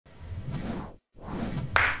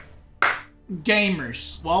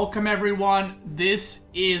Gamers, welcome everyone. This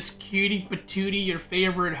is Cutie Patootie, your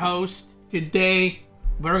favorite host. Today,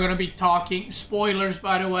 we're gonna be talking, spoilers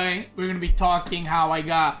by the way, we're gonna be talking how I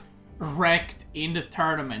got wrecked in the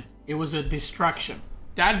tournament. It was a destruction.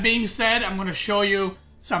 That being said, I'm gonna show you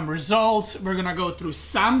some results. We're gonna go through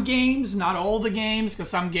some games, not all the games, because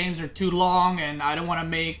some games are too long and I don't wanna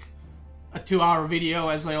make a 2-hour video,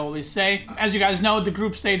 as I always say. As you guys know, the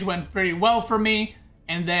group stage went pretty well for me.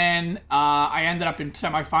 And then I ended up in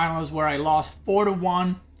semifinals where I lost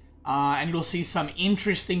 4-1. And you'll see some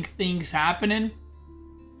interesting things happening.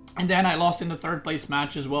 And then I lost in the third place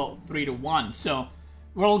match as well, 3-1. So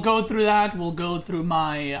we'll go through that. We'll go through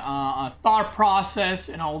my thought process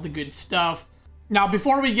and all the good stuff. Now,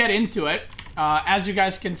 before we get into it, as you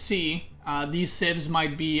guys can see, these civs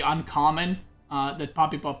might be uncommon that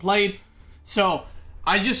PuppyPop played. So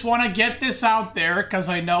I just want to get this out there because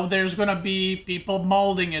I know there's going to be people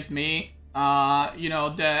molding at me, you know,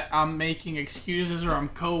 that I'm making excuses or I'm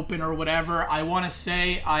coping or whatever. I want to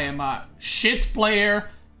say I am a shit player.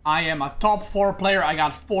 I am a top 4 player. I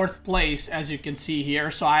got 4th place, as you can see here.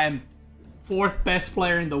 So I am 4th best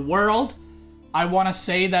player in the world. I want to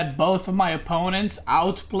say that both of my opponents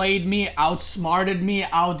outplayed me, outsmarted me,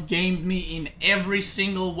 outgamed me in every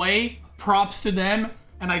single way. Props to them.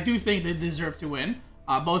 And I do think they deserve to win.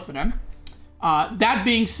 Both of them. That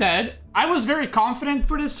being said, I was very confident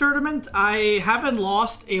for this tournament. I haven't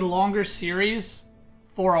lost a longer series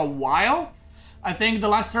for a while. I think the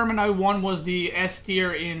last tournament I won was the S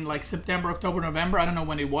tier in like September, October, November. I don't know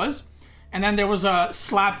when it was. And then there was a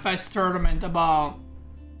Slapfest tournament about,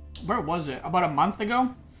 where was it? About a month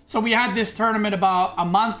ago. So we had this tournament about a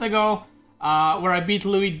month ago where I beat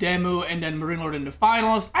Louis, Demu, and then Marine Lord in the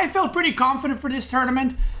finals. I felt pretty confident for this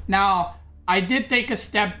tournament. Now, I did take a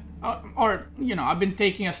step, or, you know, I've been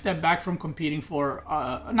taking a step back from competing for,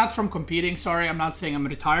 not from competing, sorry, I'm not saying I'm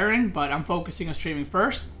retiring, but I'm focusing on streaming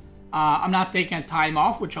first. I'm not taking a time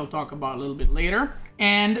off, which I'll talk about a little bit later.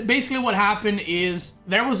 And basically what happened is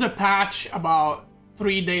there was a patch about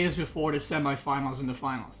 3 days before the semifinals and the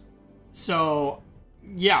finals. So,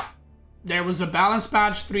 yeah, there was a balance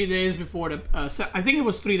patch 3 days before the, I think it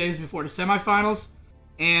was 3 days before the semifinals.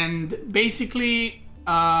 And basically,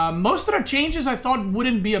 most of the changes I thought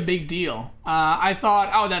wouldn't be a big deal. I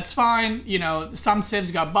thought, oh, that's fine. You know, some civs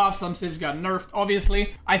got buffed, some civs got nerfed,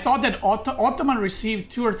 obviously. I thought that Ottoman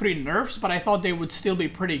received 2 or 3 nerfs, but I thought they would still be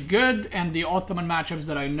pretty good, and the Ottoman matchups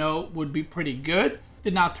that I know would be pretty good.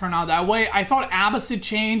 Did not turn out that way. I thought Abbasid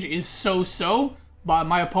change is so-so, but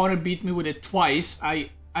my opponent beat me with it twice. I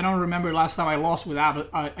don't remember last time I lost with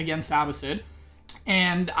against Abbasid.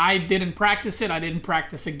 And I didn't practice it. I didn't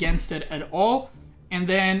practice against it at all. And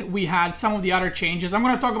then we had some of the other changes. I'm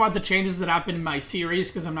going to talk about the changes that happened in my series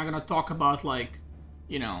because I'm not going to talk about, like,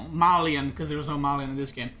 you know, Malian, because there was no Malian in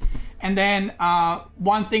this game. And then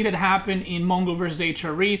one thing that happened in Mongol versus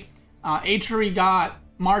HRE, HRE got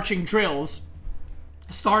marching drills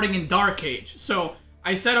starting in Dark Age. So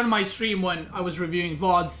I said on my stream when I was reviewing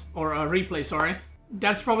VODs, or replay, sorry,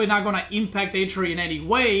 that's probably not going to impact HRE in any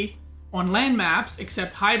way on land maps,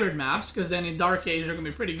 except hybrid maps, because then in Dark Age they're going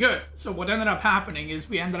to be pretty good. So what ended up happening is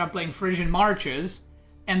we ended up playing Frisian Marches,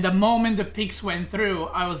 and the moment the picks went through,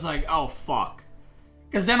 I was like, oh fuck.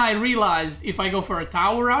 Because then I realized if I go for a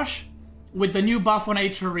tower rush, with the new buff on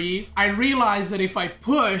HRE, I realized that if I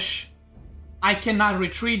push, I cannot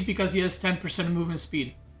retreat because he has 10% movement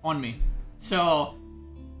speed on me. So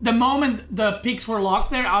the moment the picks were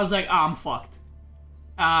locked there, I was like, oh, I'm fucked.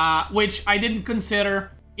 Which I didn't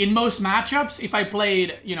consider. In most matchups, if I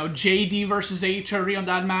played, you know, JD versus HRE on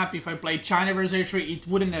that map, if I played China versus HRE, it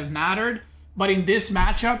wouldn't have mattered. But in this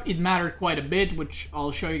matchup, it mattered quite a bit, which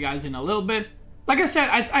I'll show you guys in a little bit. Like I said,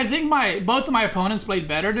 I think both of my opponents played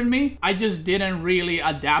better than me. I just didn't really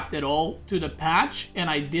adapt at all to the patch, and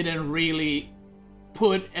I didn't really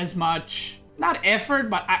put as much, not effort,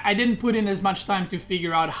 but I didn't put in as much time to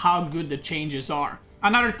figure out how good the changes are.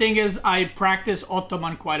 Another thing is I practice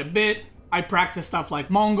Ottoman quite a bit. I practice stuff like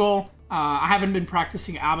Mongol. I haven't been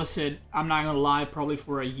practicing Abbasid, I'm not gonna lie, probably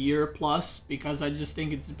for a year plus, because I just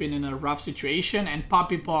think it's been in a rough situation, and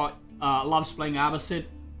PuppyPop loves playing Abbasid.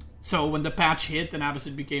 So when the patch hit and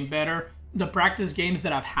Abbasid became better, the practice games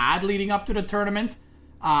that I've had leading up to the tournament,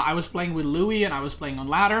 I was playing with Louis and I was playing on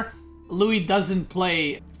ladder. Louis doesn't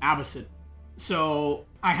play Abbasid. So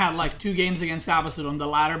I had like 2 games against Abbasid on the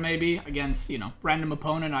ladder maybe, against, you know, random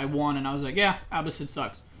opponent. I won and I was like, yeah, Abbasid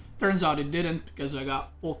sucks. Turns out it didn't because I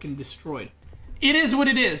got fucking destroyed. It is what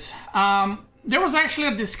it is. There was actually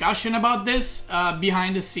a discussion about this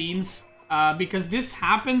behind the scenes because this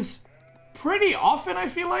happens pretty often, I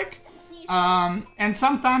feel like. And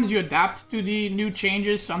sometimes you adapt to the new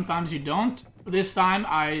changes, sometimes you don't. This time,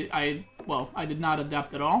 I did not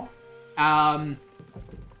adapt at all.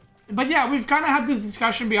 But yeah, we've kind of had this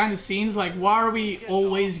discussion behind the scenes, like, why are we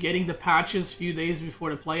always getting the patches a few days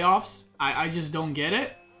before the playoffs? I just don't get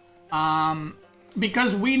it.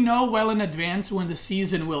 Because we know well in advance when the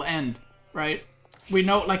season will end, right? We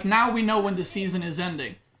know, like, now we know when the season is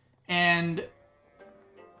ending. And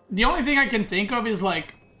the only thing I can think of is,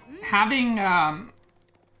 like, having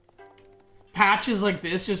patches like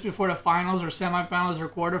this just before the finals or semifinals or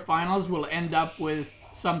quarterfinals will end up with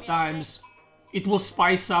sometimes it will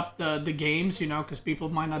spice up the games, you know, because people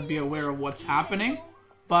might not be aware of what's happening.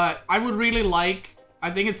 But I would really like,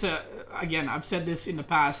 I think it's again, I've said this in the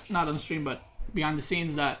past, not on stream, but behind the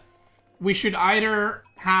scenes, that we should either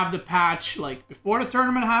have the patch like before the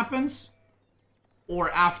tournament happens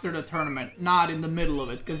or after the tournament, not in the middle of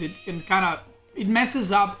it, because it can kind of, it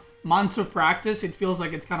messes up months of practice. It feels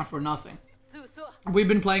like it's kind of for nothing. We've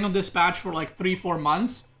been playing on this patch for like 3-4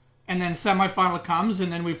 months, and then semifinal comes,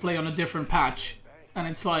 and then we play on a different patch. And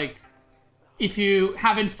it's like, if you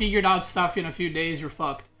haven't figured out stuff in a few days, you're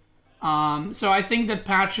fucked. So I think that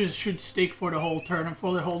patches should stick for the whole tournament,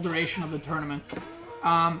 for the whole duration of the tournament.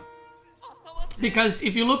 Because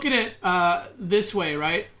if you look at it this way,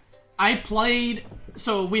 right? I played,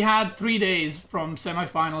 so we had 3 days from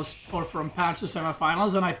semifinals, or from patch to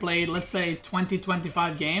semifinals, and I played, let's say,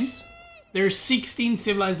 20-25 games. There's 16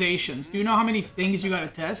 civilizations. Do you know how many things you gotta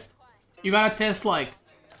test? You gotta test, like,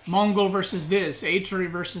 Mongol versus this, Atri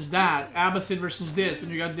versus that, Abbasid versus this, and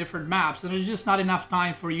you got different maps, and there's just not enough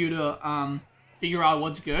time for you to figure out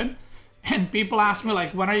what's good. And people ask me,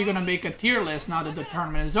 like, when are you gonna make a tier list now that the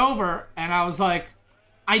tournament is over? And I was like,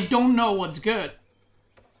 I don't know what's good.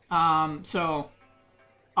 So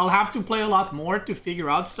I'll have to play a lot more to figure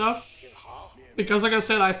out stuff. Because, like I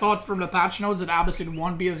said, I thought from the patch notes that Abbasid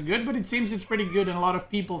won't be as good, but it seems it's pretty good, and a lot of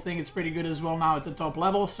people think it's pretty good as well now at the top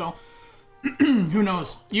level, so who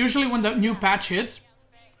knows. Usually when the new patch hits,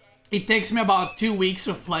 it takes me about 2 weeks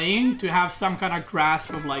of playing to have some kind of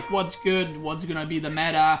grasp of, like, what's good, what's gonna be the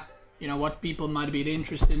meta, you know, what people might be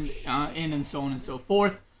interested in, and so on and so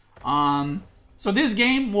forth. So this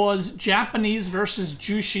game was Japanese versus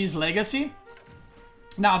Jushi's Legacy.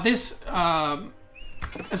 Now this,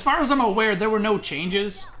 as far as I'm aware, there were no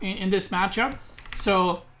changes in this matchup.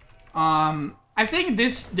 So, I think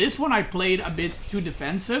this one I played a bit too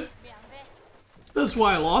defensive. That's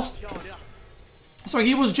why I lost. So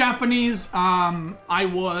he was Japanese, I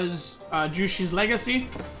was Jushi's Legacy.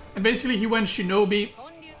 And basically he went Shinobi.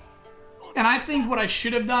 And I think what I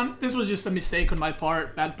should have done, this was just a mistake on my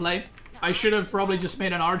part, bad play. I should have probably just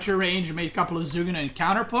made an archer range, made a couple of Zugin and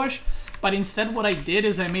counter push. But instead what I did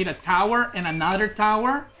is I made a tower and another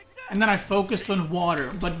tower, and then I focused on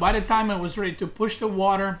water. But by the time I was ready to push the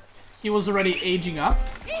water, he was already aging up.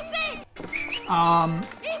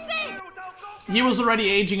 He was already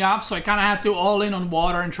aging up, so I kind of had to all in on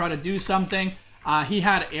water and try to do something. He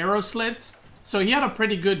had arrow slits, so he had a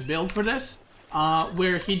pretty good build for this,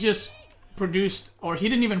 where he just produced, or he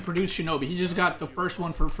didn't even produce Shinobi, he just got the first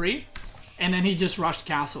one for free. And then he just rushed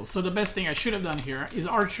castles. So the best thing I should have done here is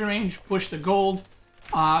archer range, push the gold,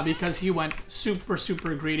 because he went super,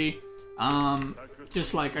 super greedy.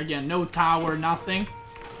 Just like, again, no tower, nothing.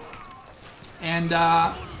 And,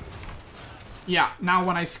 yeah, now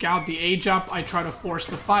when I scout the age up, I try to force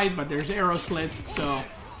the fight, but there's arrow slits, so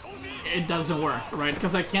it doesn't work, right?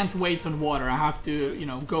 Because I can't wait on water. I have to, you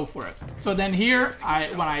know, go for it. So then here,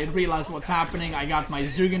 when I realized what's happening, I got my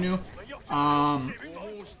Zuginu.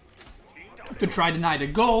 To try to deny the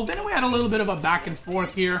gold. Then we had a little bit of a back and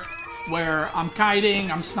forth here where I'm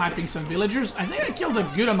kiting, I'm sniping some villagers. I think I killed a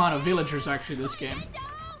good amount of villagers actually this game.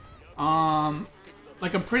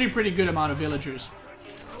 Like a pretty good amount of villagers.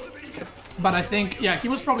 But I think, yeah, he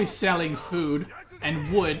was probably selling food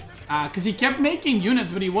and wood because he kept making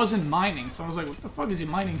units but he wasn't mining. So I was like, what the fuck is he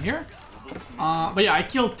mining here? But yeah, I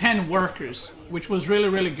killed 10 workers, which was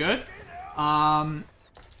really good.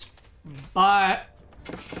 But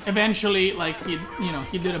eventually, like, he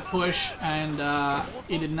did a push, and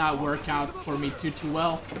it did not work out for me too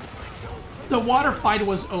well. The water fight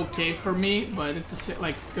was okay for me, but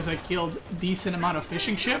like, because I killed a decent amount of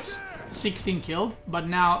fishing ships, 16 killed. But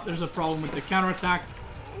now there's a problem with the counterattack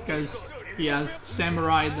because he has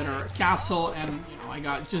samurai that are castle, and you know, I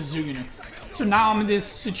got just Zuginu. So now I'm in this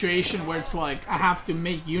situation where it's like I have to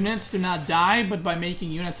make units to not die, but by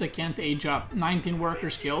making units I can't age up. 19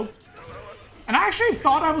 workers killed. And I actually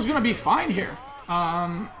thought I was going to be fine here.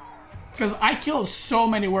 Because I killed so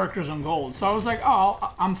many workers on gold. So I was like,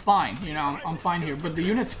 oh, I'm fine. You know, I'm fine here. But the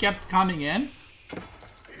units kept coming in.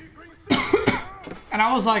 And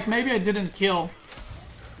I was like, maybe I didn't kill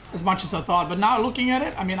as much as I thought. But now looking at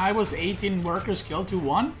it, I mean, I was 18 workers killed to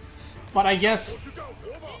 1. But I guess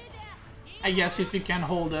if you can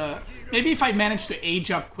hold a... Maybe if I managed to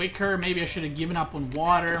age up quicker, maybe I should have given up on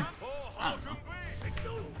water.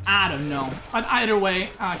 I don't know. But either way,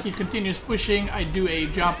 he continues pushing. I do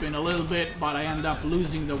age up in a little bit, but I end up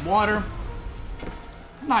losing the water.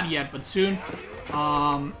 Not yet, but soon.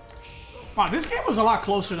 Wow, this game was a lot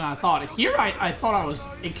closer than I thought. Here, I thought I was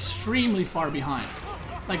extremely far behind.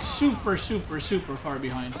 Like, super, super, super far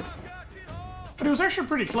behind. But it was actually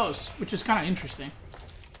pretty close, which is kind of interesting.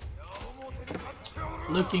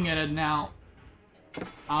 Looking at it now.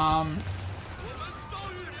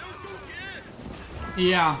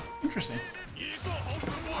 Yeah, interesting.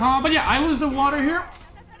 But yeah, I lose the water here.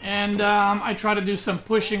 And I try to do some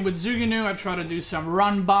pushing with Zuginu. I try to do some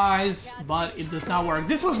run-bys, but it does not work.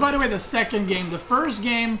 This was, by the way, the second game. The first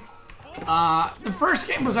game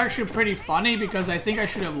was actually pretty funny because I think I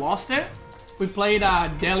should have lost it. We played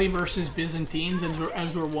Delhi versus Byzantines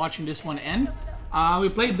as we're watching this one end. We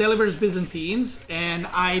played Delhi versus Byzantines, and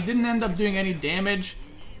I didn't end up doing any damage.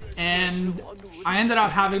 And I ended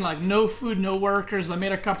up having like no food, no workers. I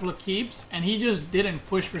made a couple of keeps, and he just didn't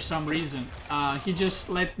push for some reason. He just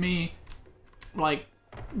let me like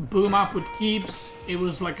boom up with keeps. It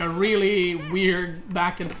was like a really weird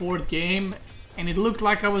back and forth game, and it looked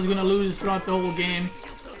like I was gonna lose throughout the whole game.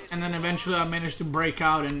 And then eventually I managed to break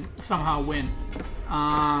out and somehow win.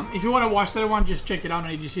 If you want to watch that one, just check it out on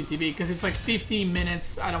AGC TV because it's like 15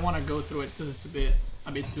 minutes. I don't want to go through it because it's a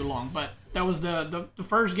bit too long. But that was the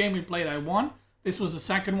first game we played. I won. This was the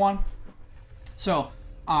second one. So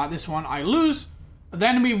this one I lose.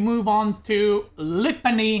 Then we move on to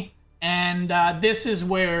Lipany, and this is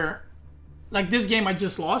where, like, this game I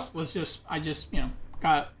just lost was just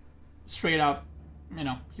got straight up.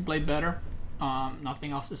 He played better.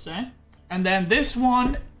 Nothing else to say. And then this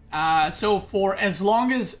one, so for as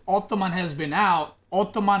long as Ottoman has been out,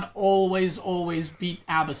 Ottoman always beat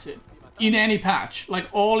Abbasid in any patch. Like,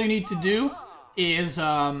 all you need to do is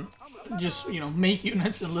just, make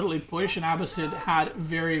units and literally push, and Abbasid had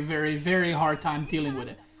very hard time dealing with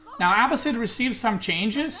it. Now, Abbasid received some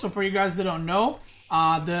changes, so for you guys that don't know,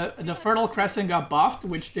 the Fertile Crescent got buffed,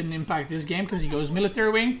 which didn't impact this game because he goes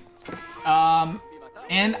military wing.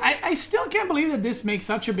 And I still can't believe that this makes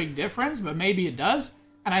such a big difference, but maybe it does.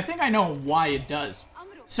 And I think I know why it does.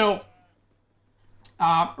 So,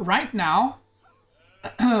 right now,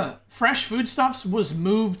 fresh foodstuffs was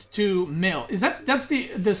moved to mill. That's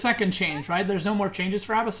the second change, right? There's no more changes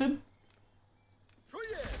for Abbasid?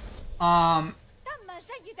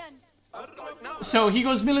 So he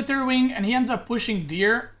goes military wing, and he ends up pushing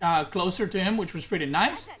deer closer to him, which was pretty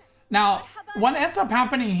nice. Now, what ends up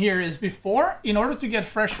happening here is before, in order to get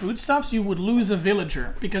fresh foodstuffs, you would lose a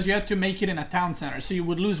villager because you had to make it in a town center. So you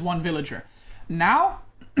would lose one villager. Now,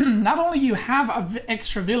 not only you have an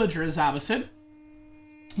extra villager as Abbasid,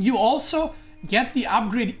 you also get the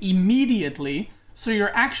upgrade immediately. So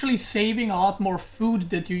you're actually saving a lot more food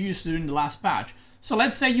that you used to do in the last patch. So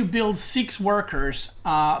let's say you build 6 workers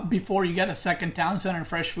before you get a second town center and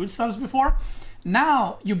fresh foodstuffs before.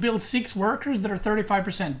 Now, you build 6 workers that are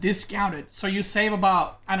 35% discounted. So you save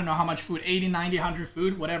about, I don't know how much food, 80, 90, 100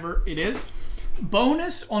 food, whatever it is.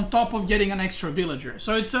 Bonus on top of getting an extra villager.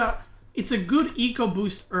 So it's a good eco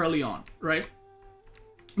boost early on, right?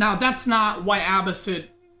 Now, that's not why Abbasid,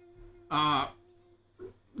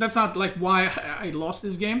 that's not like why I lost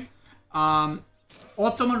this game.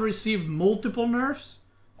 Ottoman received multiple nerfs.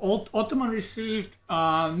 Ottoman received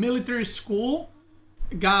military school.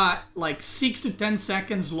 Got like 6 to 10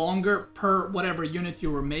 seconds longer per whatever unit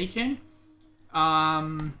you were making.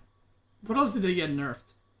 What else did they get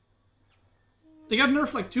nerfed? They got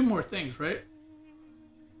nerfed like 2 more things, right?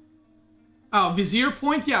 Oh, Vizier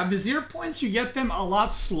Point. Yeah, Vizier Points, you get them a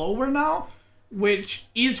lot slower now, which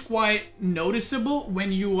is quite noticeable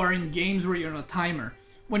when you are in games where you're on a timer.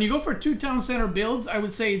 When you go for 2 town center builds, I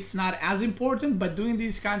would say it's not as important, but doing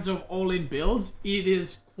these kinds of all-in builds, it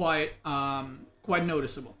is quite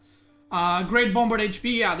noticeable. Great Bombard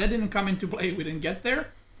HP, yeah, that didn't come into play. We didn't get there.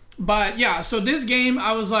 But yeah, so this game,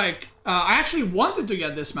 I was like, I actually wanted to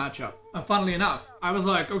get this matchup, funnily enough. I was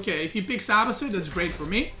like, okay, if he picks Abbasid, that's great for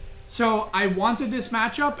me. So I wanted this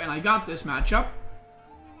matchup, and I got this matchup.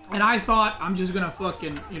 And I thought, I'm just gonna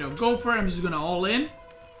fucking, go for it. I'm just gonna all in.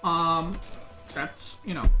 That's,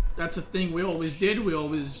 that's a thing we always did. We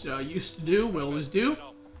always used to do. We always do.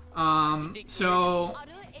 So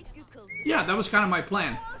yeah, that was kind of my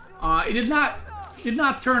plan. It did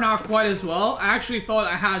not turn out quite as well. I actually thought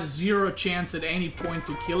I had 0 chance at any point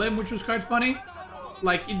to kill him, which was quite funny.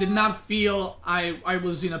 Like, it did not feel I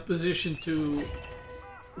was in a position to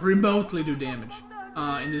remotely do damage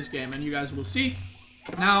in this game, and you guys will see.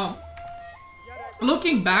 Now,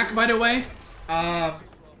 looking back, by the way,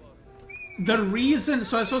 the reason...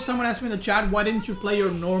 So I saw someone ask me in the chat, why didn't you play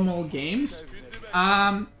your normal games?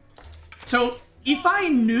 So, if I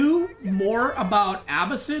knew more about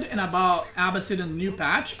Beastyqt and about Beastyqt in the new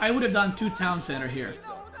patch, I would have done 2 Town Center here.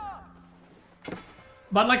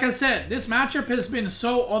 But like I said, this matchup has been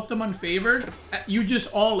so Ottoman favored. You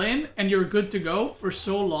just all in and you're good to go for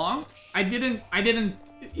so long. I didn't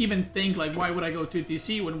even think, like, why would I go 2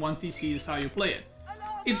 TC when 1 TC is how you play it?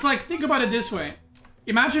 It's like, think about it this way.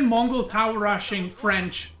 Imagine Mongol tower rushing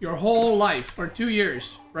French your whole life for 2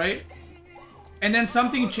 years, right? And then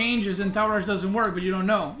something changes and tower rush doesn't work, but you don't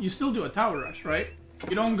know. You still do a tower rush, right?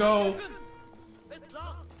 You don't go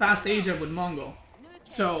fast age up with Mongol.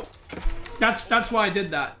 So that's why I did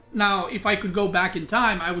that. Now, if I could go back in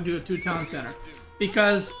time, I would do a 2 Town Center.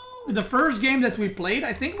 Because the first game that we played,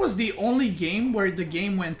 I think, was the only game where the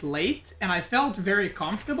game went late, and I felt very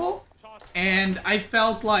comfortable. And I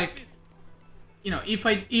felt like, you know, if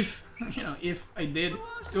I did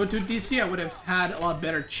go to DC, I would have had a lot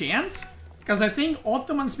better chance. Because I think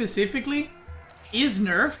Ottoman specifically is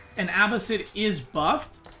nerfed and Beastyqt is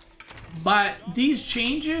buffed. But these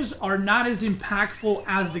changes are not as impactful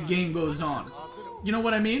as the game goes on. You know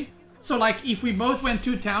what I mean? So, like, if we both went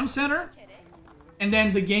to Town Center and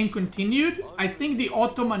then the game continued, I think the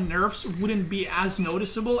Ottoman nerfs wouldn't be as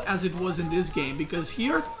noticeable as it was in this game. Because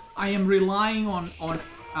here, I am relying on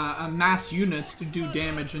mass units to do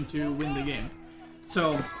damage and to win the game.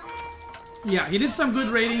 So, yeah, he did some good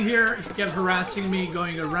raiding here. He kept harassing me,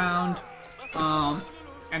 going around.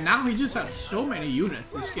 And now he just had so many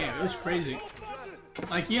units this game. It was crazy.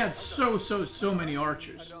 Like, he had so many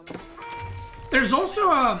archers. There's also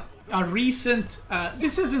a recent...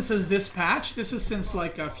 this isn't since this patch. This is since,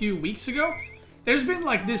 like, a few weeks ago. There's been,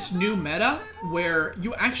 like, this new meta where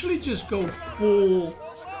you actually just go full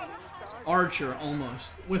archer,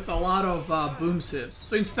 almost, with a lot of boom sieves.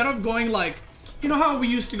 So instead of going, like... You know how we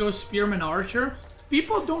used to go spearman archer?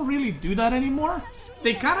 People don't really do that anymore.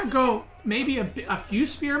 They kind of go... maybe a few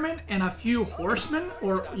spearmen and a few horsemen,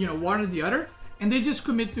 or, you know, one or the other, and they just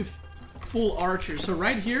commit to full archer. So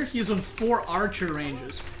right here, he's on 4 archer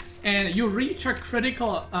ranges, and you reach a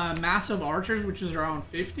critical mass of archers, which is around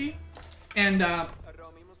 50, and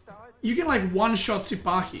you can, like, one-shot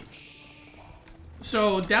Sipahi.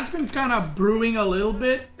 So that's been kind of brewing a little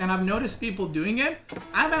bit, and I've noticed people doing it.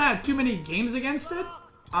 I haven't had too many games against it.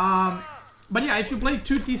 But yeah, if you play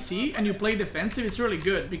 2 TC and you play defensive, it's really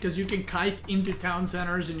good because you can kite into town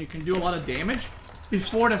centers and you can do a lot of damage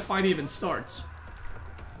before the fight even starts.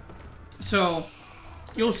 So,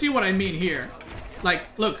 you'll see what I mean here. Like,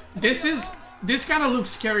 look, this kind of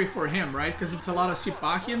looks scary for him, right? Because it's a lot of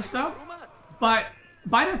Sipahi and stuff. But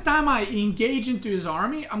by the time I engage into his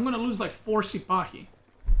army, I'm going to lose like 4 Sipahi.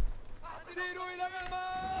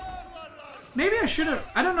 Maybe I should have...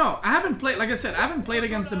 I don't know. I haven't played... Like I said, I haven't played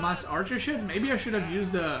against the mass archer shit. Maybe I should have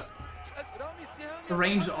used the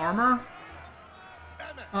ranged armor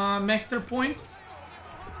Mechter point.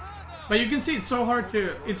 But you can see it's so hard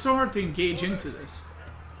to... It's so hard to engage into this.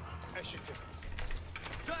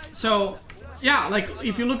 So, yeah, like,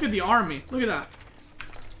 if you look at the army, look at that.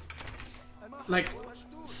 Like,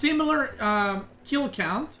 similar kill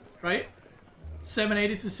count, right?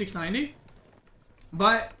 780 to 690.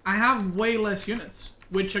 But I have way less units,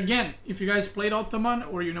 which again, if you guys played Ottoman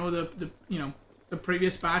or you know the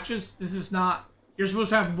previous patches, this is not... You're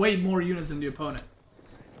supposed to have way more units than the opponent.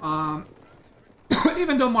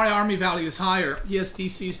 Even though my army value is higher, he has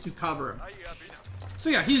TCs to cover him. So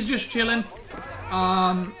yeah, he's just chilling.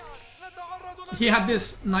 He had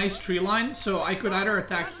this nice tree line, so I could either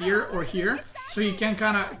attack here or here. So he kept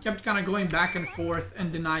kind of going back and forth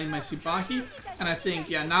and denying my Sipahi. And I think,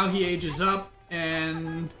 yeah, now he ages up.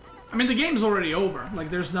 And I mean, the game's already over. Like,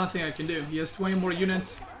 there's nothing I can do. He has 20 more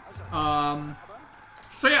units. So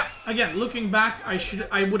yeah, again, looking back,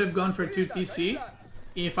 I would have gone for 2 TC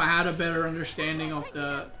if I had a better understanding of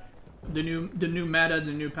the new meta,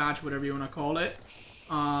 the new patch, whatever you want to call it.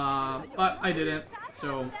 But I didn't.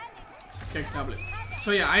 So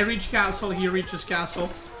So yeah, I reach castle. He reaches castle,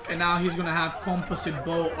 and now he's gonna have composite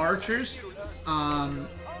bow archers.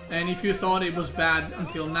 And if you thought it was bad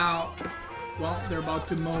until now, well, they're about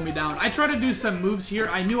to mow me down. I tried to do some moves here.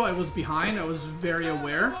 I knew I was behind. I was very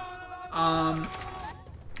aware. I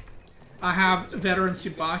have veteran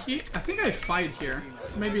Sipahi. I think I fight here.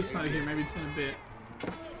 Maybe it's not here. Maybe it's in a bit.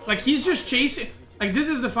 Like, he's just chasing. Like, this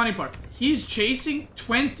is the funny part. He's chasing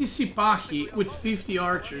 20 Sipahi with 50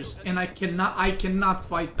 archers, and I cannot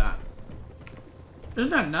fight that.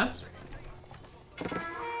 Isn't that nuts?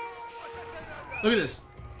 Look at this.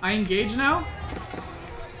 I engage now,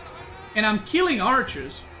 and I'm killing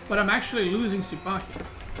archers, but I'm actually losing Sipahi,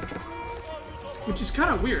 which is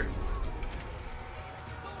kind of weird.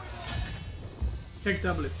 Kick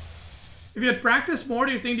W. If you had practiced more,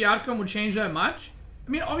 do you think the outcome would change that much? I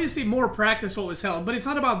mean, obviously more practice always helps, but it's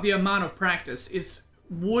not about the amount of practice. It's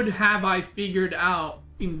would have I figured out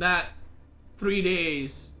in that 3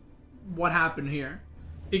 days what happened here.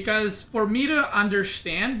 Because for me to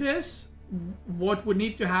understand this, what would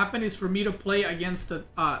need to happen is for me to play against a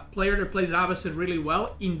player that plays Abbasid really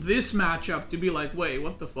well in this matchup to be like, wait,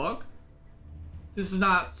 what the fuck? This is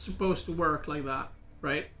not supposed to work like that,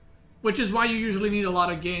 right? Which is why you usually need a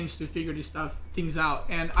lot of games to figure these things out.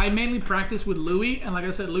 And I mainly practice with Louis, and like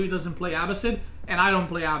I said, Louis doesn't play Abbasid, and I don't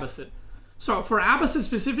play Abbasid. So for Abbasid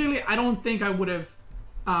specifically, I don't think I would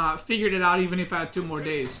have figured it out even if I had 2 more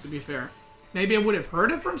days, to be fair. Maybe I would have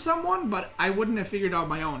heard it from someone, but I wouldn't have figured out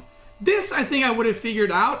my own. This, I think I would have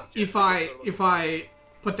figured out if I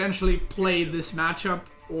potentially played this matchup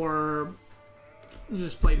or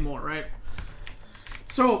just played more, right?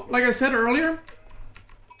 So, like I said earlier,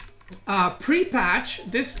 pre-patch,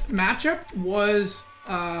 this matchup was,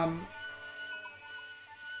 I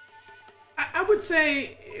would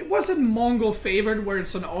say, it wasn't Mongol favored where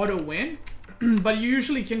it's an auto win, but you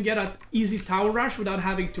usually can get an easy tower rush without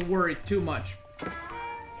having to worry too much.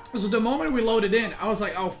 So the moment we loaded in, I was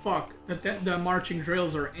like, oh fuck, the marching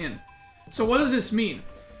drills are in. So what does this mean?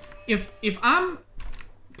 If I'm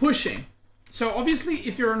pushing, so obviously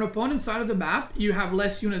if you're on opponent's side of the map, you have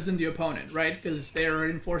less units than the opponent, right? Because their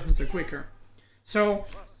reinforcements are quicker. So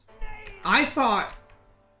I thought,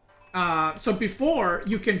 so before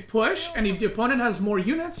you can push, and if the opponent has more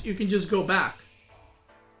units, you can just go back.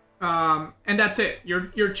 And that's it,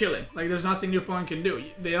 you're chilling. Like there's nothing the opponent can do.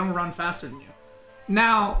 They don't run faster than you.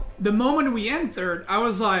 Now, the moment we entered, I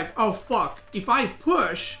was like, oh fuck, if I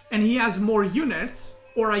push and he has more units,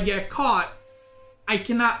 or I get caught, I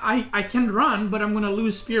can run, but I'm gonna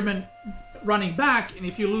lose spearmen running back, and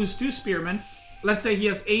if you lose 2 spearmen, let's say he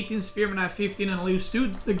has 18 spearmen, I have 15 and I lose 2,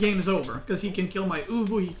 the game's over, because he can kill my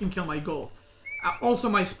Uvu, he can kill my gold. Also,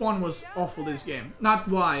 my spawn was awful this game. Not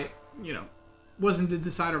why, you know, wasn't the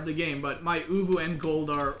decider of the game, but my Uvu and gold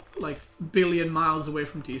are like billion miles away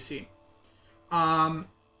from TC.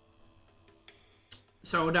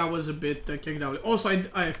 So that was a bit kicked out. Also,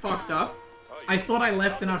 I fucked up. I thought I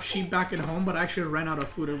left enough sheep back at home, but I actually ran out of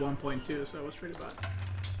food at 1.2, so that was pretty bad.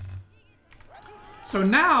 So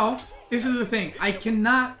now, this is the thing. I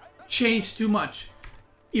cannot chase too much.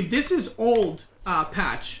 If this is old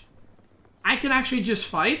patch, I can actually just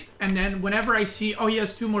fight, and then whenever I see, oh, he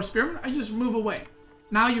has 2 more spearmen, I just move away.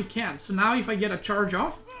 Now you can't. So now if I get a charge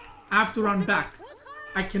off, I have to run back.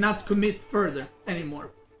 I cannot commit further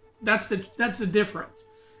anymore. That's the difference.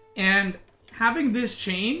 And having this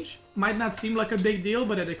change might not seem like a big deal,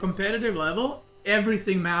 but at a competitive level,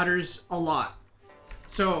 everything matters a lot.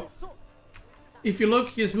 So if you look,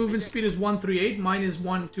 his movement speed is 138, mine is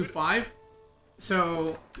 125.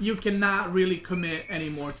 So you cannot really commit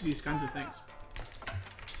anymore to these kinds of things.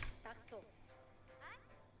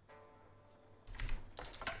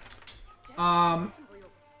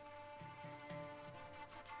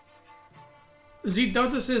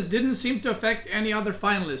 Z-Dota says, didn't seem to affect any other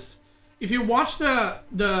finalists. If you watch the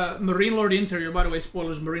Marine Lord interview, by the way,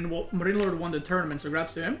 spoilers, Marine Lord won the tournament, so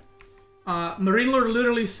congrats to him. Marine Lord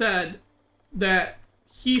literally said that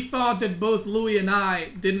he thought that both Louis and I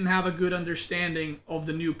didn't have a good understanding of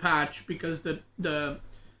the new patch because the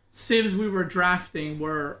civs we were drafting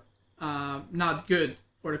were not good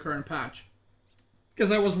for the current patch.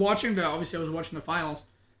 Because I was watching obviously I was watching the finals,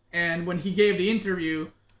 and when he gave the interview,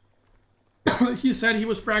 he said he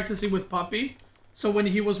was practicing with Puppy. So when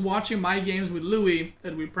he was watching my games with Louis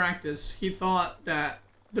that we practiced, he thought that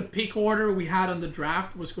the pick order we had on the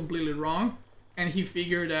draft was completely wrong, and he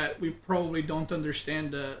figured that we probably don't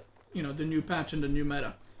understand the new patch and the new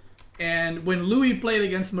meta. And when Louis played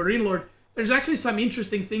against Marine Lord, there's actually some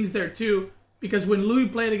interesting things there too, because when Louis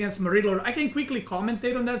played against Marine Lord, I can quickly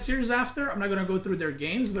commentate on that series after. I'm not gonna go through their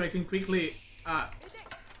games, but I can quickly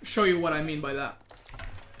show you what I mean by that.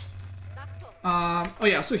 Oh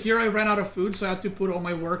yeah, so here I ran out of food, so I had to put all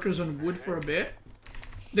my workers on wood for a bit.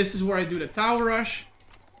 This is where I do the tower rush.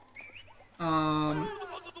 I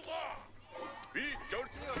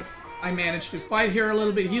managed to fight here a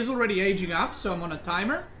little bit. He's already aging up, so I'm on a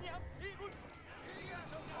timer.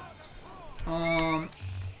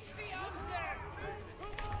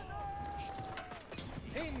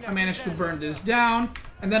 I managed to burn this down.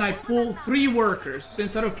 And then I pull 3 workers. So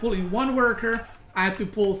instead of pulling 1 worker, I had to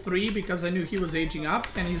pull 3 because I knew he was aging up.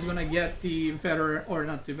 And he's gonna get the veteran, or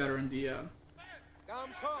not the veteran, the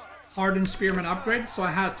hardened spearman upgrade. So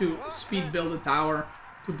I had to speed build a tower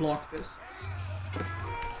to block this.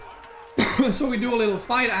 So we do a little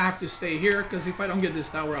fight. I have to stay here because if I don't get this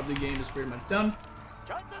tower up, the game is pretty much done.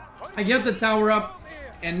 I get the tower up,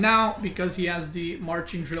 and now because he has the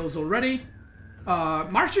marching drills already,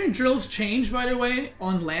 marching drills change, by the way,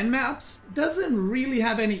 on land maps. Doesn't really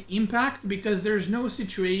have any impact because there's no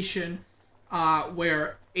situation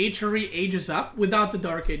where HRE ages up without the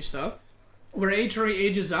Dark Age stuff, where HRE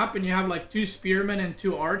ages up and you have like 2 spearmen and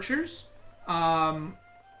 2 archers.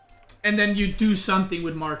 And then you do something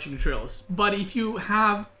with marching drills. But if you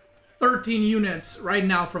have 13 units right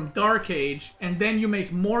now from Dark Age, and then you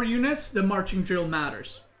make more units, the marching drill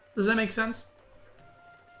matters. Does that make sense?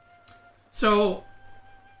 So,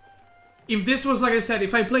 if this was, like I said,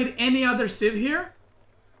 if I played any other Civ here,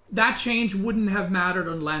 that change wouldn't have mattered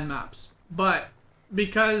on land maps. But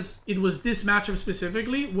because it was this matchup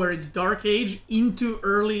specifically, where it's Dark Age into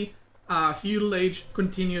early Feudal Age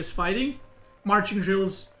continuous fighting, marching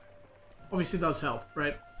drills obviously does help,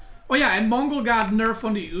 right? Oh yeah, and Mongol got nerf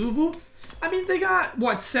on the Uvu. I mean, they got,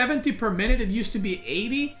 what, 70 per minute? It used to be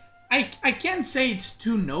 80. I can't say it's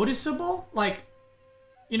too noticeable. Like,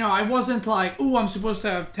 you know, I wasn't like, ooh, I'm supposed to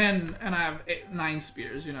have 10 and I have 9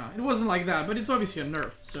 spears, you know. It wasn't like that, but it's obviously a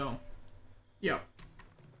nerf, so, yeah.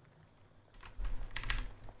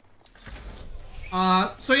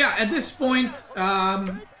 So yeah, at this point,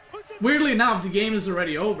 weirdly enough, the game is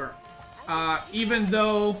already over. Even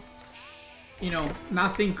though, you know,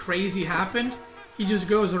 nothing crazy happened. He just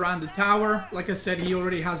goes around the tower. Like I said, he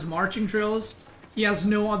already has marching drills. He has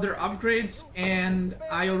no other upgrades, and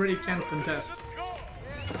I already can't contest.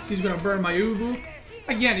 He's gonna burn my Uvu.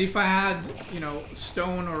 Again, if I had, you know,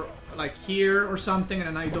 stone or like here or something,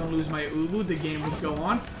 and I don't lose my Uvu, the game would go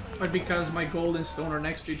on. But because my gold and stone are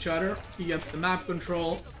next to each other, he gets the map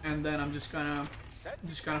control, and then I'm just kind of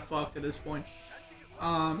fucked at this point.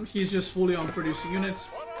 He's just fully on producing units.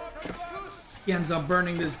 He ends up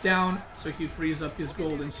burning this down, so he frees up his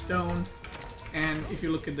gold and stone. And if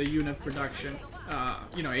you look at the unit production,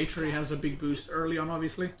 you know, HRE has a big boost early on,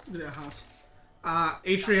 obviously. The house.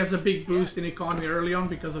 HRE has a big boost in economy early on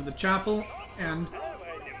because of the chapel, and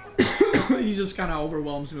he just kind of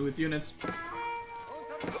overwhelms me with units.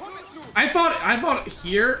 I thought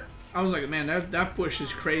here, I was like, man, that push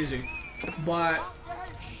is crazy, but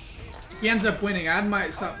he ends up winning. I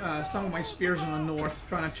had some of my spears on the north,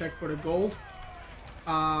 trying to check for the gold.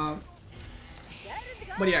 But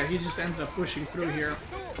yeah, he just ends up pushing through here.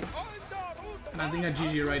 And I think I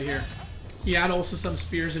GG right here. He had also some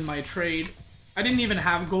spears in my trade. I didn't even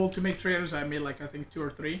have gold to make traders. I made like, I think 2 or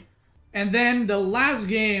 3. And then the last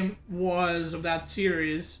game of that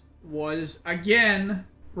series was, again,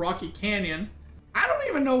 Rocky Canyon. I don't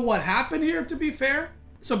even know what happened here, to be fair.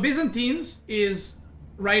 So Byzantines is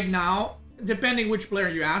right now, depending which player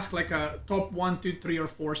you ask, like a top 1, 2, 3, or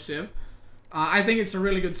 4 Civ. I think it's a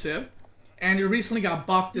really good Civ. And it recently got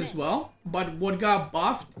buffed as well. But what got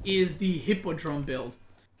buffed is the Hippodrome build.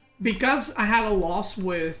 Because I had a loss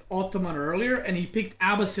with Ottoman earlier, and he picked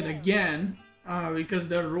Abbasid again, because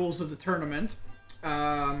the rules of the tournament,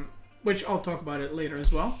 which I'll talk about it later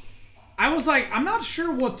as well. I was like, I'm not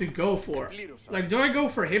sure what to go for. Like, do I go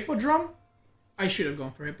for Hippodrome? I should have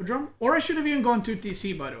gone for Hippodrome. Or I should have even gone to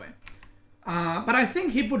TC, by the way. But I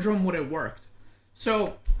think Hippodrome would have worked.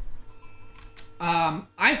 So,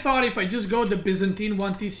 I thought if I just go the Byzantine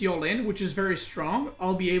 1 TC all in, which is very strong,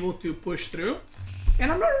 I'll be able to push through.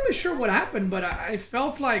 And I'm not really sure what happened, but I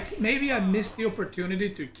felt like maybe I missed the opportunity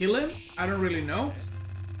to kill him. I don't really know.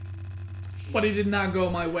 But it did not go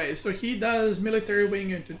my way. So he does military wing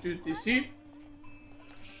into 2 TC.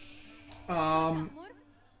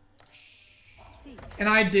 And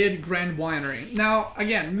I did Grand Winery. Now,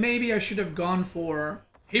 again, maybe I should have gone for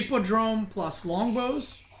Hippodrome plus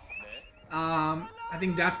longbows. I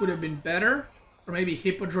think that would have been better. Or maybe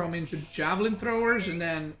Hippodrome into javelin throwers and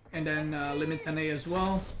then Limitane as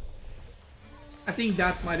well. I think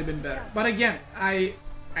that might have been better. But again, I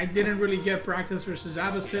didn't really get practice versus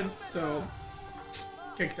Abbasid, so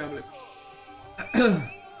kick W.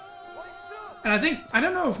 And I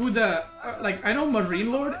don't know who the, like, I know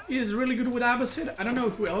Marine Lord is really good with Abbasid. I don't know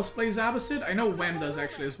who else plays Abbasid. I know Wham does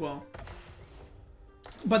actually as well.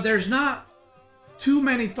 But there's not too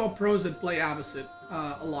many top pros that play Abbasid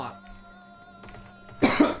a lot.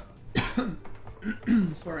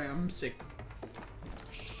 Sorry, I'm sick.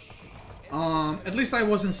 At least I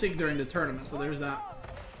wasn't sick during the tournament, so there's that.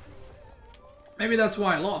 Maybe that's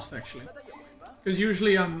why I lost, actually. Because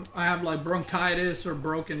usually I have like bronchitis or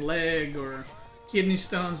broken leg or kidney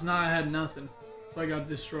stones. Now I had nothing. So I got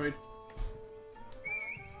destroyed.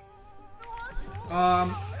 So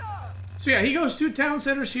yeah, he goes 2 town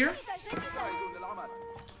centers here.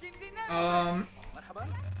 God,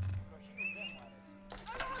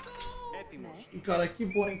 I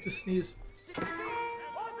keep wanting to sneeze.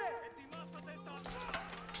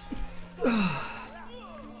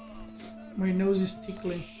 My nose is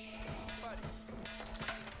tickling.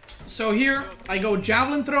 So here, I go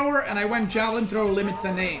javelin thrower, and I went javelin thrower limit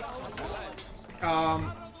to 8.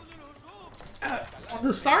 On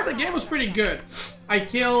the start, the game was pretty good. I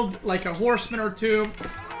killed like a horseman or 2.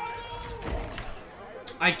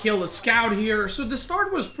 I killed a scout here. So the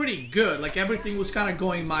start was pretty good. Like everything was kind of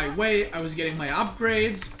going my way. I was getting my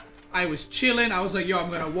upgrades. I was chilling. I was like, yo, I'm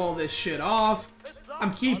gonna wall this shit off.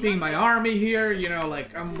 I'm keeping my army here. You know,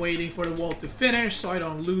 like I'm waiting for the wall to finish so I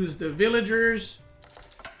don't lose the villagers.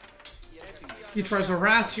 He tries to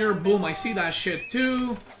harass here. Boom, I see that shit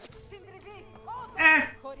too.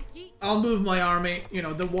 I'll move my army. You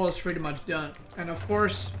know, the wall's pretty much done. And of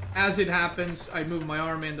course, as it happens, I move my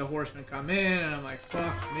army and the horsemen come in. And I'm like,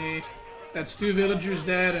 fuck me. That's 2 villagers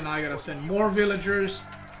dead and I gotta send more villagers.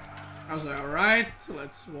 I was like, alright, so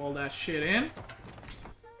let's wall that shit in.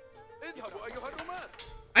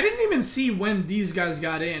 I didn't even see when these guys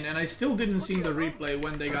got in, and I still didn't see in the replay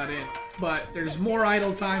when they got in. But there's more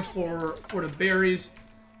idle time for the berries.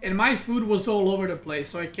 And my food was all over the place,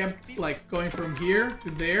 so I kept like going from here to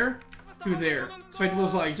there to there. So it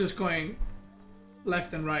was like just going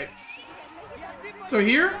left and right. So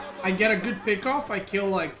here, I get a good pick off. I kill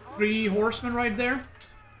like 3 horsemen right there.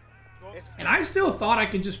 And I still thought I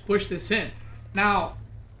could just push this in. Now,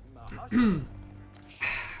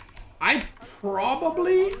 I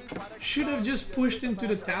probably should have just pushed into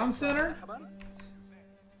the town center.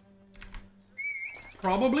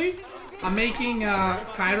 Probably. I'm making a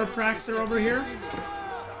chiropractor over here.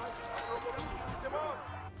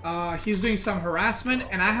 He's doing some harassment,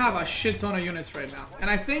 and I have a shit ton of units right now. And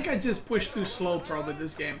I think I just pushed too slow probably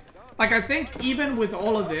this game. Like, I think even with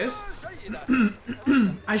all of this,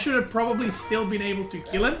 I should have probably still been able to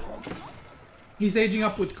kill him. He's aging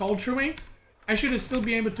up with culture wing. I should have still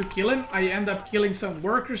been able to kill him. I end up killing some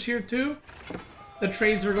workers here too. The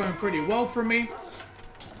trades are going pretty well for me.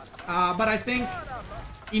 But I think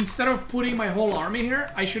instead of putting my whole army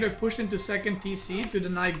here, I should have pushed into 2nd TC to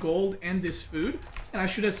deny gold and this food. And I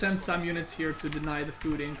should have sent some units here to deny the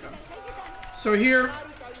food income. So here,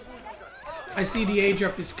 I see the age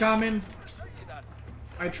up is coming.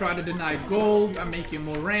 I try to deny gold. I'm making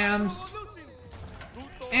more rams.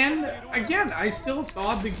 And again, I still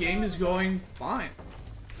thought the game is going fine.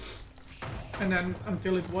 And then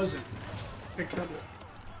until it wasn't. Picked up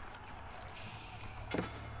it.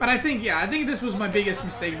 But I think, yeah, I think this was my biggest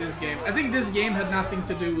mistake this game. I think this game had nothing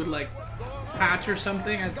to do with like patch or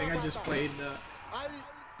something. I think I just played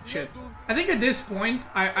shit. I think at this point,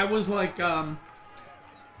 I was like, not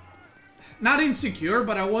insecure,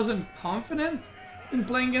 but I wasn't confident in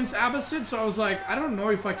playing against Abbasid, so I was like, I don't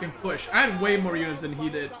know if I can push. I had way more units than he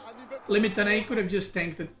did. Limit 10A could have just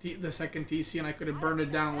tanked the 2nd TC and I could have burned it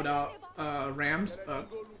down without rams, but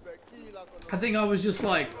I think I was just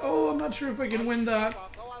like, oh, I'm not sure if I can win that,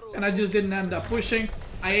 and I just didn't end up pushing.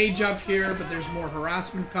 I age up here, but there's more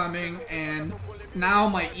harassment coming, and now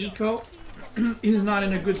my eco is not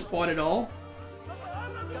in a good spot at all.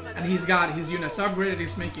 And he's got his units upgraded,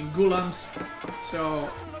 he's making gulams, so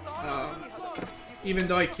even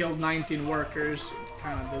though I killed 19 workers, it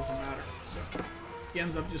kind of doesn't matter. So he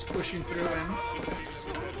ends up just pushing through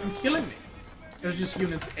and killing me. There's just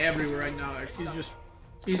units everywhere right now. Like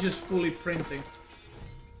he's just fully printing.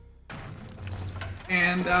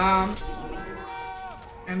 And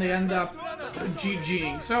they end up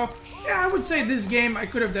GGing. So yeah, I would say this game I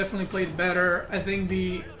could have definitely played better. I think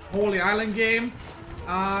the Holy Island game,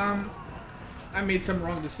 I made some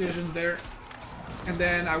wrong decisions there. And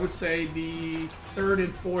then I would say the 3rd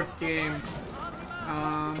and 4th game,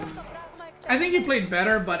 I think he played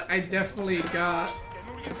better, but I definitely got,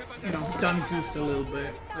 you know, done goofed a little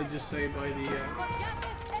bit. I just say by the,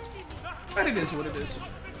 but it is what it is.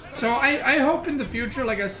 So I hope in the future,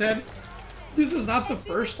 like I said, this is not the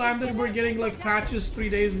first time that we're getting like patches 3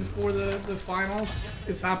 days before the finals.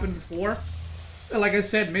 It's happened before. Like I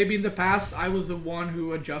said, maybe in the past I was the one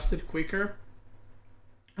who adjusted quicker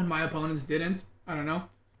and my opponents didn't. I don't know.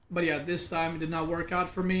 But yeah, this time it did not work out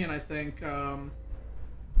for me, and I think, you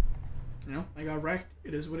know, I got wrecked.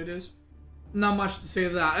 It is what it is. Not much to say to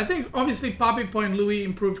that. I think, obviously, Poppy Point Louis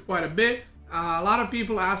improved quite a bit. A lot of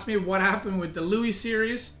people ask me what happened with the Louis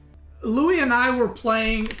series. Louis and I were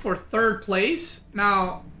playing for 3rd place.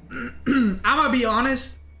 Now, I'm gonna be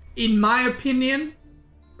honest, in my opinion,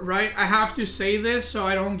 right? I have to say this so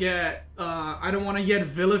I don't get, I don't want to get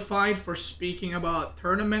vilified for speaking about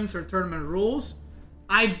tournaments or tournament rules.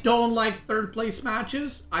 I don't like 3rd place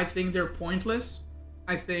matches. I think they're pointless.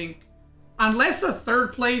 I think, unless a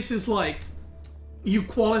 3rd place is like, you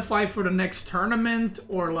qualify for the next tournament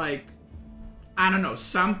or like, I don't know,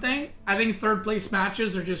 something. I think 3rd place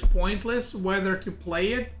matches are just pointless, whether to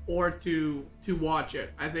play it or to watch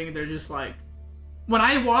it. I think they're just like, when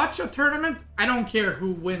I watch a tournament, I don't care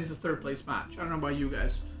who wins the 3rd place match. I don't know about you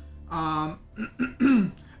guys.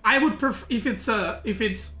 I would prefer if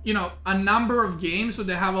it's you know, a number of games so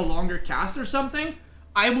they have a longer cast or something.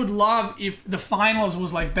 I would love if the finals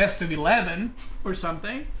was like best of 11 or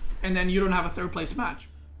something, and then you don't have a 3rd place match.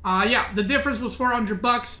 Yeah, the difference was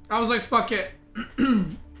 $400. I was like, fuck it.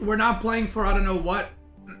 We're not playing for I don't know what.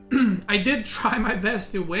 I did try my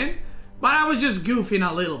best to win, but I was just goofing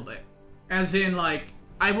a little bit. As in, like,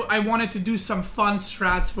 I wanted to do some fun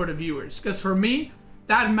strats for the viewers. Because for me,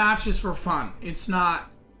 that match is for fun. It's not,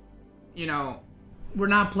 you know, we're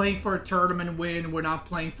not playing for a tournament win. We're not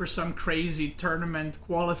playing for some crazy tournament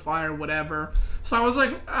qualifier, whatever. So I was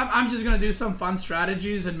like, I'm just going to do some fun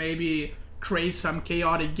strategies and maybe create some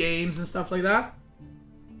chaotic games and stuff like that.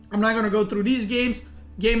 I'm not going to go through these games.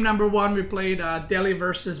 Game number 1, we played Delhi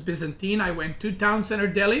versus Byzantine. I went to Town Center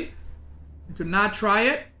Delhi. Do not try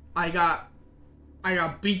it. I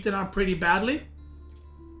got beaten up pretty badly.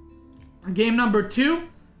 Game number 2,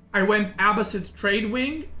 I went Abbasid Trade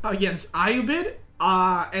Wing against Ayubid,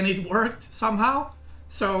 and it worked somehow.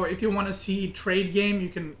 So if you want to see trade game, you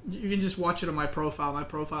can just watch it on my profile. My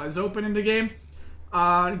profile is open in the game.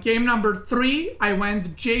 Game number 3, I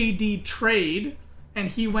went JD Trade, and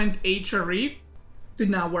he went HRE. Did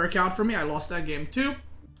not work out for me. I lost that game too.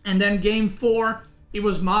 And then game 4, it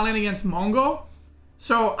was Malian against Mongol.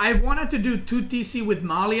 So I wanted to do 2 TC with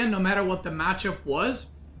Malian no matter what the matchup was.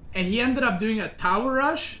 And he ended up doing a tower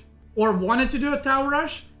rush, or wanted to do a tower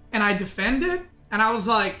rush, and I defended. And I was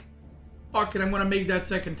like, fuck it, I'm going to make that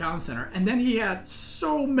 2nd town center. And then he had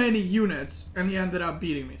so many units, and he ended up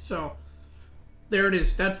beating me. So there it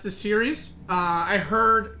is. That's the series. I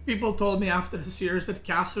heard people told me after the series that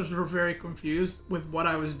casters were very confused with what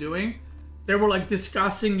I was doing. They were like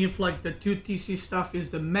discussing if like the 2 TC stuff is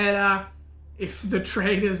the meta, if the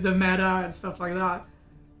trade is the meta and stuff like that.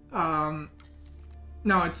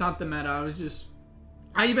 No, it's not the meta.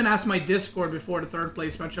 I even asked my Discord before the 3rd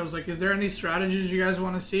place match. I was like, is there any strategies you guys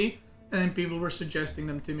want to see? And then people were suggesting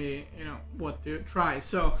them to me, you know, what to try.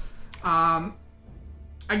 So,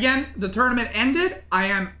 again, the tournament ended. I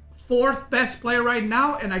am 4th best player right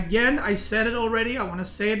now. And again, I said it already. I want to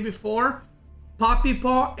say it before. Poppy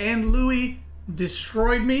Paw and Louis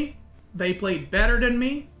destroyed me. They played better than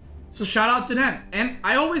me. So shout out to them. And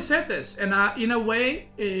I always said this. And in a way,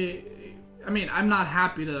 I mean, I'm not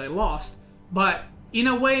happy that I lost. But in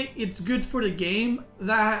a way, it's good for the game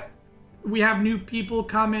that we have new people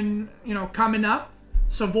coming up.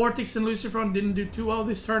 So Vortex and Luciferon didn't do too well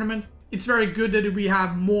this tournament. It's very good that we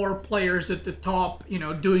have more players at the top, you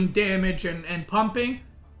know, doing damage and pumping,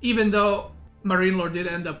 even though Marine Lord did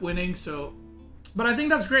end up winning. So, but I think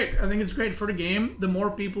that's great. I think it's great for the game. The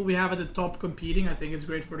more people we have at the top competing, I think it's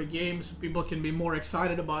great for the game, so people can be more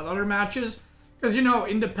excited about other matches. Because, you know,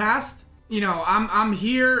 in the past, you know, I'm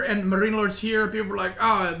here and Marine Lord's here. People are like,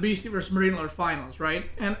 oh, Beastie versus Marine Lord finals, right?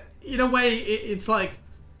 And in a way, it's like,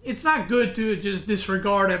 it's not good to just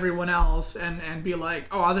disregard everyone else and be like,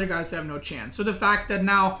 oh, other guys have no chance. So the fact that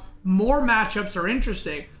now more matchups are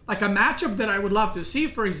interesting, like a matchup that I would love to see,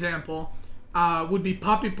 for example, would be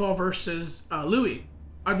Poppy Paw versus Louis.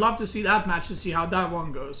 I'd love to see that match to see how that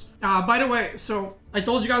one goes. By the way, so I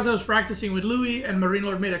told you guys I was practicing with Louis, and Marine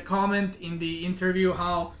Lord made a comment in the interview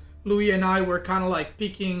how Louis and I were kind of like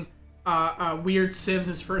picking weird civs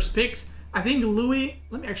as first picks. I think Louis,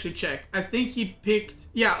 let me actually check. I think he picked,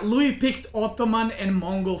 yeah, Louis picked Ottoman and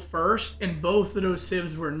Mongol first, and both of those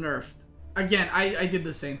civs were nerfed. Again, I did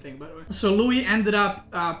the same thing, by the way. So Louis ended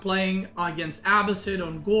up playing against Abbasid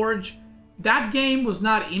on Gorge. That game was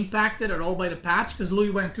not impacted at all by the patch, because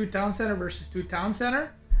Louis went 2 town center versus 2 town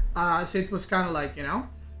center. So it was kind of like, you know.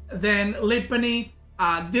 Then Lipany,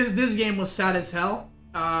 this game was sad as hell.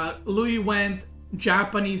 Louis went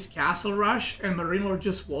Japanese Castle Rush, and Marine Lord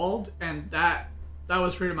just walled, and that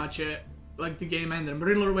was pretty much it. Like, the game ended.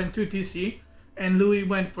 Marine Lord went 2 TC, and Louis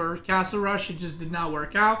went for Castle Rush. It just did not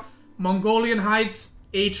work out. Mongolian Heights,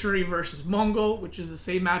 Achery versus Mongol, which is the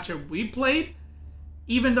same matchup we played.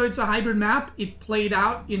 Even though it's a hybrid map, it played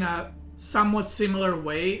out in a somewhat similar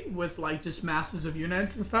way with, like, just masses of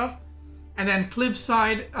units and stuff. And then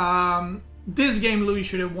CLICKBAIT, this game Louis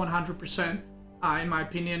should have 100%, in my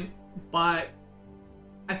opinion. But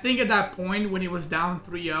I think at that point when he was down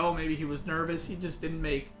 3-0, maybe he was nervous. He just didn't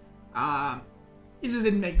make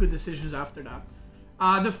good decisions after that.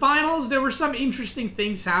 The finals, there were some interesting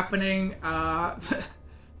things happening.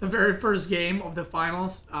 The very first game of the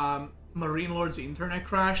finals, Marine Lord's internet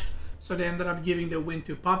crashed, so they ended up giving the win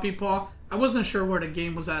to Puppy Paw. I wasn't sure where the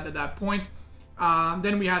game was at that point.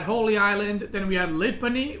 Then we had Holy Island. Then we had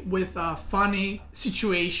Lipany with a funny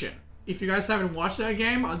situation. If you guys haven't watched that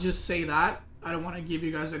game, I'll just say that. I don't want to give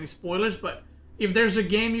you guys any spoilers, but if there's a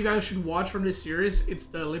game you guys should watch from this series, it's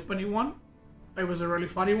the Lipany one. It was a really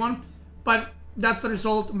funny one. But that's the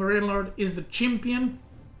result. Marine Lord is the champion.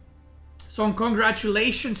 So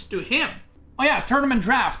congratulations to him. Oh yeah, tournament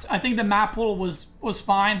draft. I think the map pool was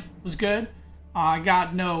fine, was good. I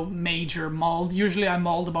got no major mold. Usually I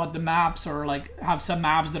mold about the maps or like have some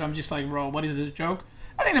maps that I'm just like, bro, what is this joke?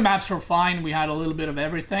 I think the maps were fine. We had a little bit of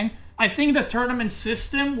everything. I think the tournament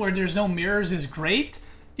system where there's no mirrors is great.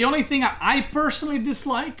 The only thing I personally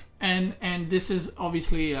dislike, and this is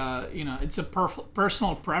obviously, you know, it's a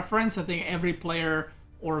personal preference. I think every player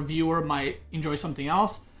or viewer might enjoy something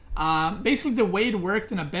else. Basically, the way it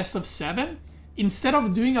worked in a best of 7, instead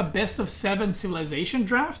of doing a best of 7 civilization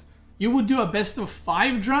draft, you would do a best of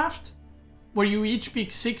 5 draft where you each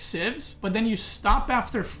pick 6 civs, but then you stop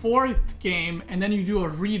after 4th game and then you do a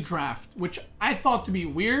redraft, which I thought to be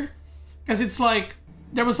weird because it's like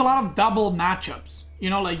there was a lot of double matchups. You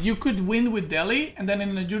know, like you could win with Delhi and then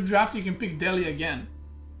in a new draft you can pick Delhi again,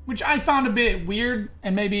 which I found a bit weird,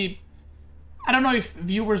 and maybe, I don't know if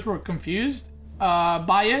viewers were confused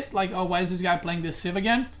by it, like, oh, why is this guy playing this civ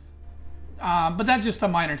again? But that's just a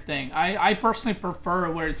minor thing. I personally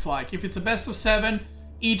prefer where it's like, if it's a best of 7,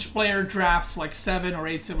 each player drafts like 7 or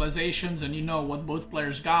 8 civilizations and you know what both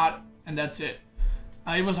players got, and that's it.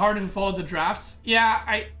 It was harder to follow the drafts.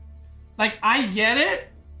 Yeah, I get it,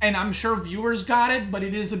 and I'm sure viewers got it, but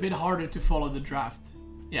it is a bit harder to follow the draft.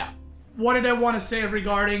 Yeah. What did I want to say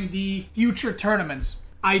regarding the future tournaments?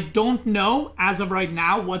 I don't know as of right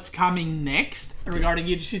now what's coming next regarding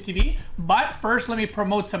UGC TV, but first let me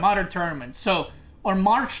promote some other tournaments. So on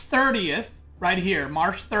March 30th, right here,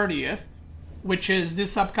 March 30th, which is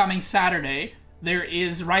this upcoming Saturday, there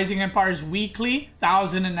is Rising Empires Weekly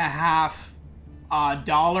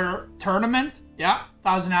 $1,500 tournament. Yeah,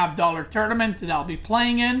 $1,500 tournament that I'll be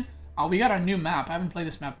playing in. We got a new map. I haven't played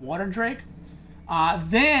this map, Water Drake.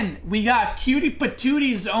 Then we got Cutie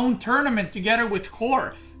Patooty's own tournament together with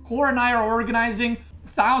Core. Core and I are organizing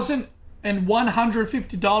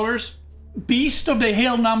 $1,150 Beast of the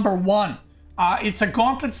Hill #1. It's a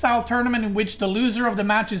gauntlet style tournament in which the loser of the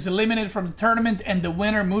match is eliminated from the tournament and the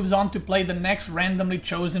winner moves on to play the next randomly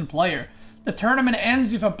chosen player. The tournament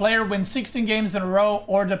ends if a player wins 16 games in a row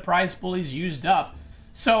or the prize pool is used up.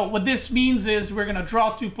 So what this means is we're going to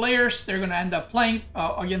draw 2 players. They're going to end up playing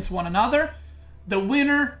against one another. The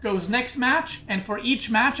winner goes next match, and for each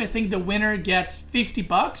match, I think the winner gets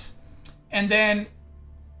 $50, and then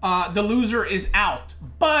the loser is out.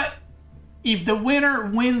 But if the winner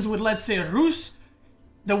wins with, let's say, Rus,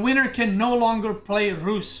 the winner can no longer play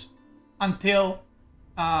Rus until,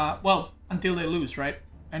 until they lose, right?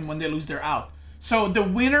 And when they lose, they're out. So the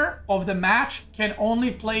winner of the match can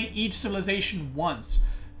only play each civilization once,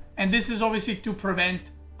 and this is obviously to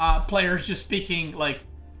prevent players just picking like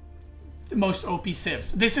the most OP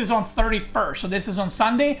civs. This is on 31st, so this is on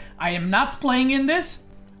Sunday. I am not playing in this.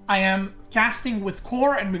 I am casting with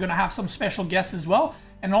Core, and we're gonna have some special guests as well.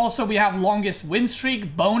 And also we have longest win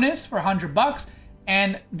streak bonus for $100,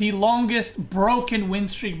 and the longest broken win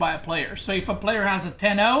streak by a player. So if a player has a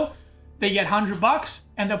 10-0, they get $100,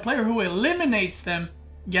 and the player who eliminates them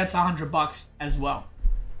gets $100 as well.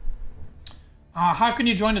 How can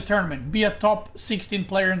you join the tournament? Be a top 16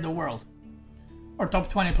 player in the world. Or top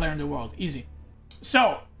 20 player in the world. Easy.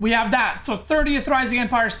 So, we have that. So, 30th Rising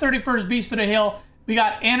Empires, 31st Beast of the Hill. We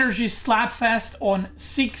got Energy Slapfest on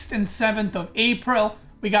 6th and 7th of April.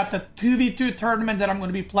 We got the 2v2 tournament that I'm going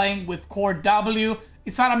to be playing with Core W.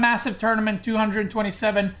 It's not a massive tournament.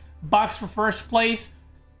 $227 for first place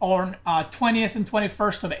on 20th and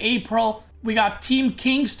 21st of April. We got Team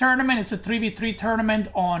Kings tournament. It's a 3v3 tournament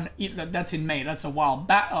on, that's in May. That's a while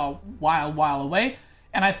away.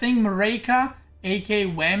 And I think Mareka, aka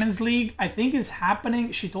Women's League, I think is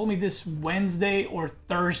happening. She told me this Wednesday or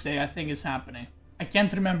Thursday, I think is happening. I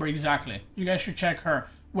can't remember exactly. You guys should check her.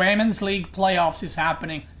 Women's League playoffs is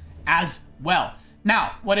happening as well.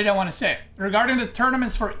 Now, what did I want to say? Regarding the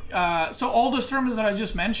tournaments for, so all those tournaments that I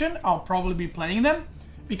just mentioned, I'll probably be playing them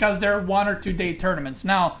because they're 1 or 2 day tournaments.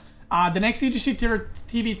 Now, The next EGC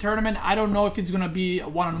TV tournament, I don't know if it's going to be a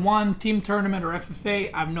one-on-one, team tournament, or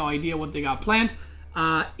FFA. I have no idea what they got planned.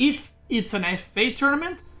 If it's an FFA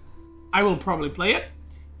tournament, I will probably play it.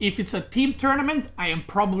 If it's a team tournament, I am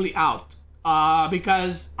probably out.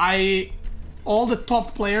 Because all the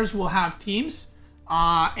top players will have teams.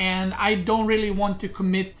 And I don't really want to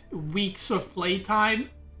commit weeks of playtime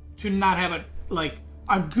to not have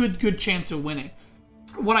a good chance of winning.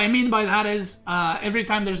 What I mean by that is every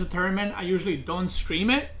time there's a tournament, I usually don't stream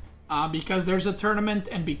it because there's a tournament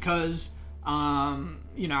and because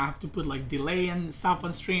you know, I have to put like delay and stuff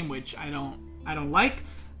on stream, which I don't like.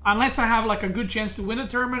 Unless I have like a good chance to win a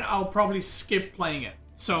tournament, I'll probably skip playing it.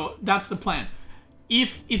 So that's the plan.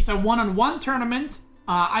 If it's a one-on-one tournament,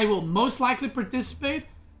 I will most likely participate.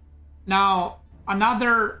 Now,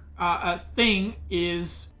 another thing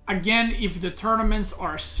is, again, if the tournaments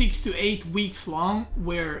are 6 to 8 weeks long,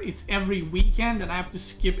 where it's every weekend and I have to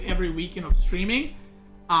skip every weekend of streaming,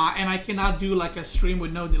 and I cannot do like a stream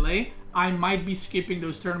with no delay, I might be skipping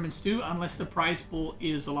those tournaments too, unless the prize pool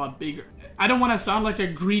is a lot bigger. I don't want to sound like a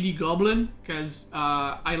greedy goblin, because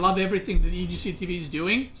I love everything that EGC TV is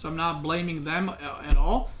doing, so I'm not blaming them at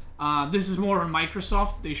all. This is more on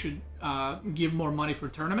Microsoft. They should give more money for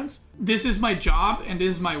tournaments. This is my job and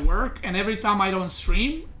this is my work, and every time I don't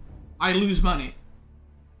stream, I lose money.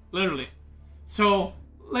 Literally. So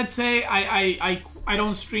let's say I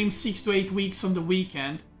don't stream 6 to 8 weeks on the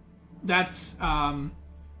weekend. That's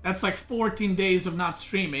like 14 days of not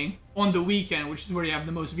streaming on the weekend, which is where you have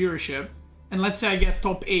the most viewership. And let's say I get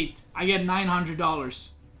top 8, I get $900.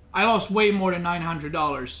 I lost way more than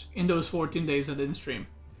 $900 in those 14 days I didn't stream.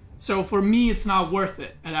 So for me, it's not worth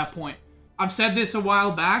it at that point. I've said this a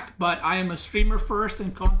while back, but I am a streamer first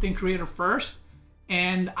and content creator first.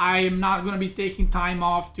 And I am not going to be taking time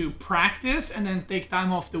off to practice and then take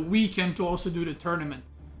time off the weekend to also do the tournament.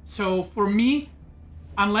 So for me,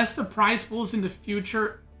 unless the prize pools in the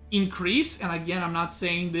future increase, and again, I'm not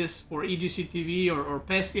saying this for EGC TV or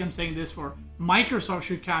Pesty, I'm saying this for Microsoft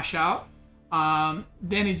should cash out,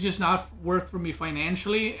 then it's just not worth for me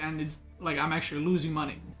financially, and it's like I'm actually losing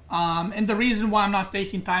money. And the reason why I'm not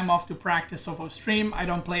taking time off to practice off of stream, I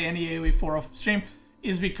don't play any AoE 4 off of stream,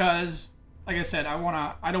 is because, like I said,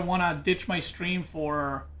 I don't wanna ditch my stream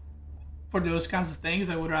for those kinds of things.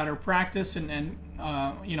 I would rather practice and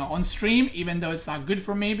you know, on stream, even though it's not good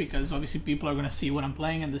for me, because obviously people are gonna see what I'm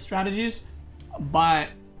playing and the strategies. But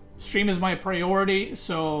stream is my priority.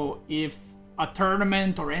 So if a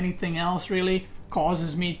tournament or anything else really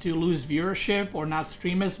causes me to lose viewership or not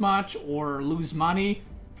stream as much or lose money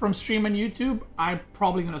from stream on YouTube, I'm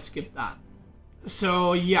probably gonna skip that.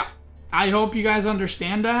 So yeah, I hope you guys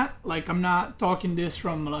understand that. Like, I'm not talking this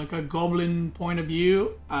from like a goblin point of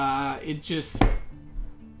view. It just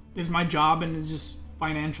is my job, and it's just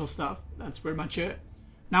financial stuff. That's pretty much it.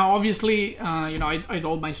 Now, obviously, you know, I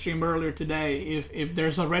told my stream earlier today, if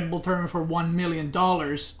there's a Red Bull tournament for $1 million,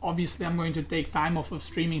 obviously I'm going to take time off of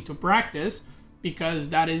streaming to practice, because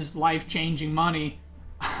that is life-changing money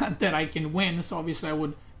that I can win. So obviously I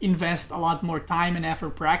would invest a lot more time and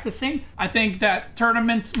effort practicing. I think that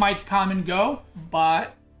tournaments might come and go,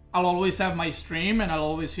 but I'll always have my stream, and I'll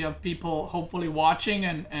always have people hopefully watching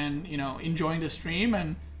and you know, enjoying the stream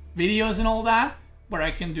and videos and all that, where I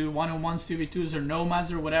can do one-on-ones, 2v2s, or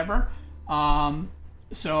nomads or whatever.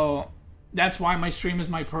 So that's why my stream is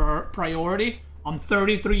my priority. I'm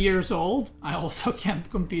 33 years old. I also can't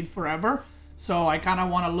compete forever. So I kind of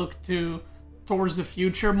want to look towards the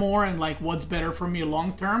future more, and like what's better for me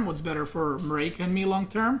long term, what's better for Marika and me long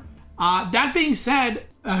term. That being said,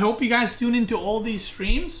 I hope you guys tune into all these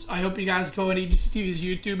streams. I hope you guys go on EGC TV's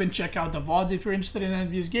YouTube and check out the VODs if you're interested in any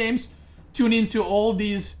of these games. Tune into all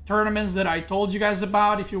these tournaments that I told you guys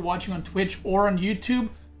about. If you're watching on Twitch or on YouTube,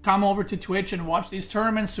 come over to Twitch and watch these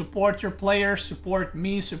tournaments. Support your players, support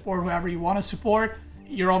me, support whoever you want to support.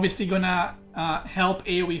 You're obviously gonna help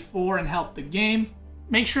AoE 4 and help the game.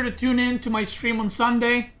 Make sure to tune in to my stream on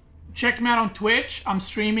Sunday. Check me out on Twitch. I'm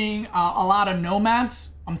streaming a lot of Nomads.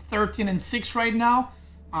 I'm 13 and 6 right now.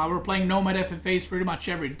 We're playing Nomad FFAs pretty much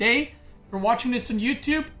every day. If you're watching this on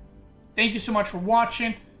YouTube, thank you so much for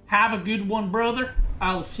watching. Have a good one, brother.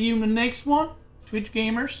 I'll see you in the next one. Twitch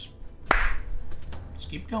gamers, let's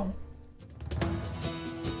keep going.